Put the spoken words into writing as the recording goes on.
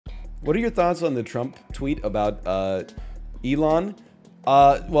What are your thoughts on the Trump tweet about Elon?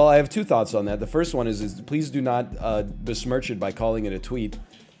 Well, I have two thoughts on that. The first one is please do not besmirch it by calling it a tweet.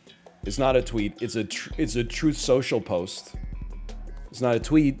 It's not a tweet. It's a Truth Social post. It's not a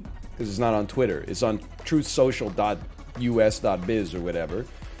tweet because it's not on Twitter. It's on truthsocial.us.biz or whatever.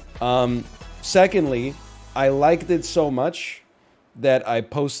 Secondly, I liked it so much that I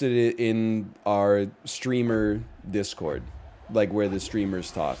posted it in our streamer Discord, like where the streamers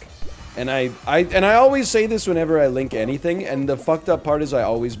talk. And I always say this whenever I link anything, and the fucked up part is I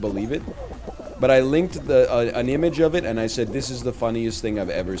always believe it. But I linked an image of it, and I said, this is the funniest thing I've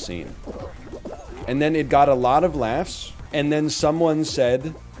ever seen. And then it got a lot of laughs, and then someone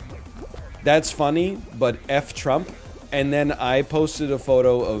said, that's funny, but F Trump. And then I posted a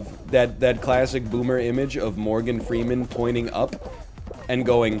photo of that classic boomer image of Morgan Freeman pointing up and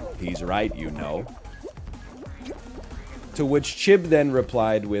going, he's right, you know. To which Chib then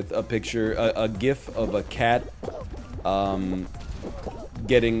replied with a picture, a gif of a cat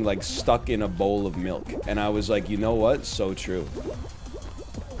getting like stuck in a bowl of milk. And I was like, you know what? So true.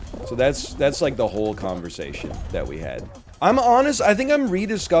 So that's like the whole conversation that we had. I'm honest, I think I'm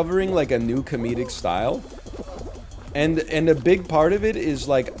rediscovering like a new comedic style. And a big part of it is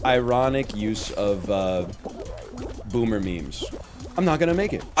like ironic use of boomer memes. I'm not gonna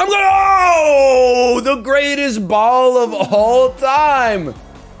make it. I'm gonna— oh, the greatest ball of all time.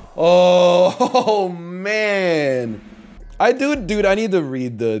 Oh, man. Dude, I need to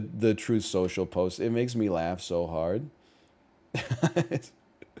read the Truth Social post. It makes me laugh so hard.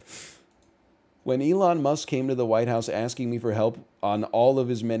 When Elon Musk came to the White House asking me for help on all of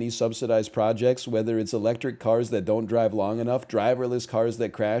his many subsidized projects, whether it's electric cars that don't drive long enough, driverless cars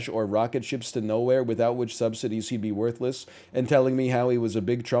that crash, or rocket ships to nowhere without which subsidies he'd be worthless, and telling me how he was a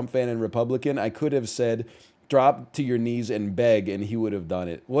big Trump fan and Republican, I could have said, drop to your knees and beg, and he would have done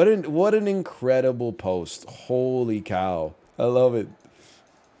it. What an incredible post. Holy cow. I love it.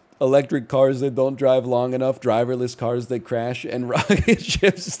 Electric cars that don't drive long enough, driverless cars that crash, and rocket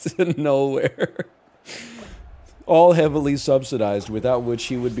ships to nowhere. All heavily subsidized, without which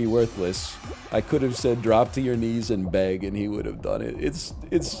he would be worthless. I could have said drop to your knees and beg, and he would have done it. It's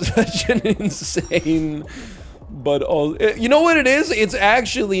such an insane, but all— you know what it is? It's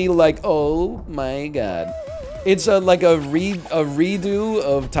actually like, oh my god. It's like a redo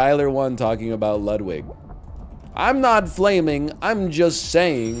of Tyler 1 talking about Ludwig. I'm not flaming, I'm just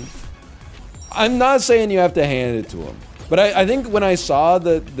saying. I'm not saying you have to hand it to him. But I think when I saw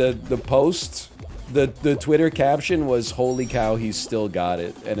the post, the Twitter caption was, holy cow, he's still got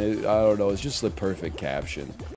it. And I don't know, it's just the perfect caption.